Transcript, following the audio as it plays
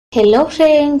Hello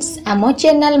friends, आम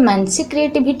channel Mansi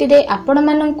creativity रे आपण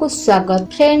माननकु स्वागत।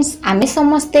 फ्रेंड्स, आमे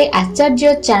समस्ते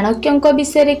आचार्य चाणक्यंक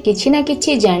विषय किछि ना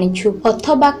किछि जानिछु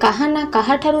अथवा काहा ना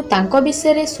काहा ठारू तांको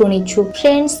विषय सुनिछु।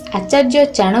 फ्रेंड्स, आचार्य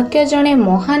चाणक्य जणे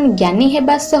महान ज्ञानी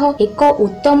हेबा सह एक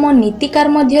उत्तम नीतिकार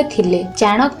मध्ये थिले।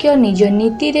 चाणक्य निज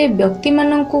नीति रे व्यक्ति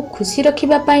माननकु खुशी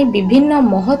रखिबा पई विभिन्न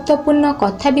महत्वपूर्ण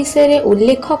कथा विषय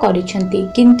उल्लेख करिसंती।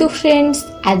 किंतु फ्रेंड्स,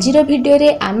 आजिर वीडियो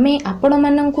रे आमे आपण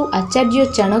माननकु आचार्य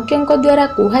चाणक्यंक द्वारा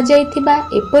कुहा जाइथिबा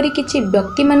एपरि किछि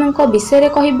व्यक्ति माननक विषय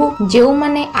कहिबु जेउ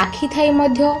माने आखि थाई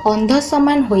मध्य अंध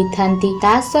समान होइथांती।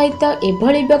 ता सहित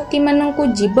एभଳି व्यक्ति माननकु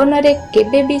जीवन रे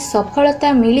केबे भी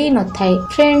सफलता मिली न थाए।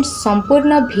 फ्रेंड्स,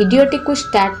 संपूर्ण वीडियोटी को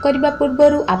स्टार्ट करबा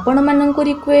पूर्वरु आपण माननकु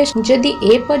रिक्वेस्ट, जदि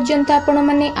ए पर्यंत आपण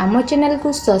माने आम चैनल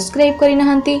को सब्सक्राइब करि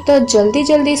नहंती तो जल्दी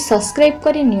जल्दी सब्सक्राइब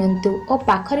करि नियंतु और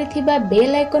पाखरे थिबा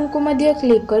बेल आइकन को मध्य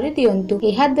क्लिक करि दियंतु।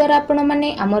 एहा द्वारा आपण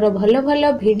माने हमर भलो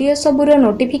भलो वीडियो सबुरो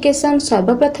नोटिफिकेशन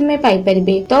सर्वप्रथमे पाई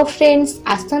परिबे। तो फ्रेंड्स,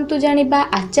 आसंतु जानिबा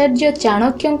आचार्य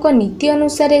चाणक्यंक नीति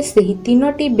अनुसार सेही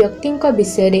तीनोटी व्यक्तिंक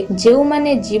विषय रे जेउ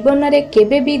माने जीवन रे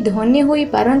केबे भी धनी होई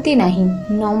पारंती नाही।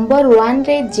 नंबर 1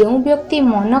 रे जेउ व्यक्ति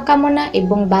मनोकामना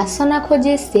एवं वासना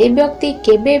खोजे से व्यक्ति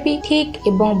केबे भी ठीक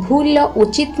एवं भूल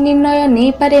उचित निर्णय नै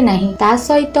पारे नाही। ता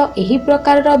सहित एही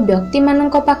प्रकार रो व्यक्ति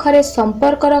माननक पाखरे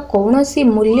संपर्कर कोनोसी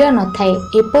मूल्य न थाए।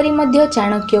 एपरि मध्य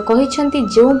चाणक्य कहिसंती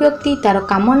जेउ व्यक्ति तार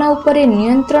कामना उपरे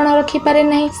नियंत्रण रखि पारे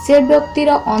नाही से व्यक्तिर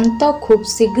अंत खूब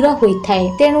शीघ्र होई थाए।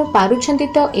 तेनु पारुछंती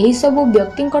तो एही सबु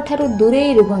व्यक्तिंक ठारू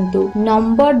दूरेई रुहंतु।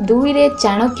 नंबर 2 रे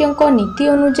चाणक्यंक नीति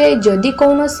अनुसार जदि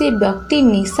कोनोसी व्यक्ति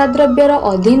निशा द्रव्यर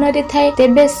अधीन रे थाए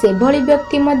तेबे सेभଳି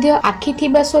व्यक्ति मध्य आखि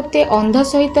थिबा सत्ते अंध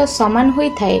सहित समान होई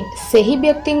थाए। सेही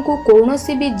व्यक्तिंकु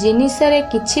कोनोसी भी जिनिस रे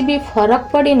किछि भी फरक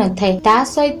पड़ी न थाए। ता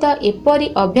सहित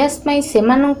एपरि अभ्यास पई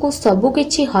सेमानंकु सबु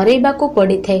किछि हरैबाकू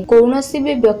पड़ी थाए। कोनोसी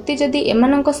भी व्यक्ति जदि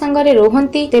एमानंक संगरे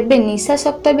रोहंती तेबे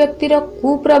निशासक्त व्यक्तिर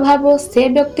कुप्रभाव से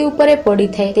व्यक्ति उपरे पड़ी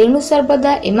थाए। तेणु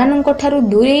सर्वदा एमानंक ठारू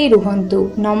दूरेई रुहंतु।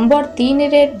 नंबर 3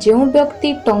 रे जेउ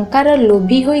व्यक्ति टंकार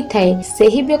लोभी होई थाए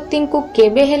सेही व्यक्तिंकु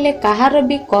केबे हेले काहार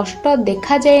भी कष्ट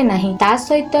देखा जाए नाही। ता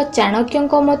सहित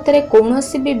चाणक्यंक मतरे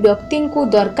कोनोसी भी व्यक्तिंकु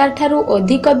दरकार ठारू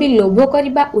अधिक भी लोभ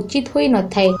करिबा उचित होई न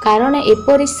थाए। कारण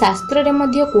एपरि शास्त्र रे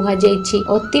मध्य कुहा जायछि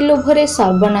अति लोभरे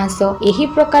सर्वनाश। एही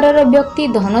प्रकारर व्यक्ति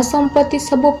धन संपत्ति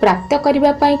सब प्राप्त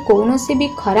करिबा पई कोनोसी भी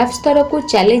खराब स्तर को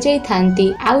चली जाई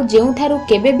थांती आउ जेउठारू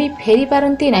केबे भी फेरी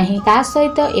पारंती नाही। ता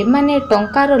सहित एमाने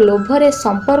टंकार लोभरे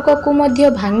संपर्क को मध्य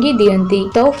भांगी दियंती।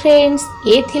 तो फ्रेंड्स,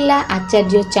 ए थिला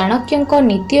आचार्य चाणक्यंक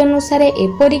नीति अनुसार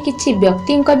एपरि किछि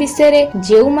व्यक्तिंक विषय रे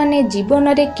जेउ माने जीवन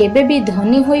रे केबे भी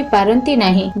धनी होई पारंती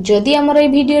नाही। जदि हमर ए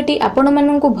वीडियोटी आपण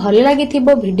माननकु भल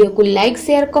लागिथिबो वीडियो को लाइक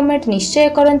शेयर कमेंट निश्चय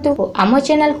करंतु और आम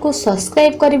चैनल को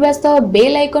सब्सक्राइब करबा सह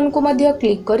बेल आइकन को मध्य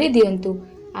क्लिक करि दियंतु।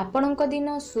 आपणक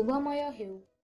दिन शुभमय हेउ।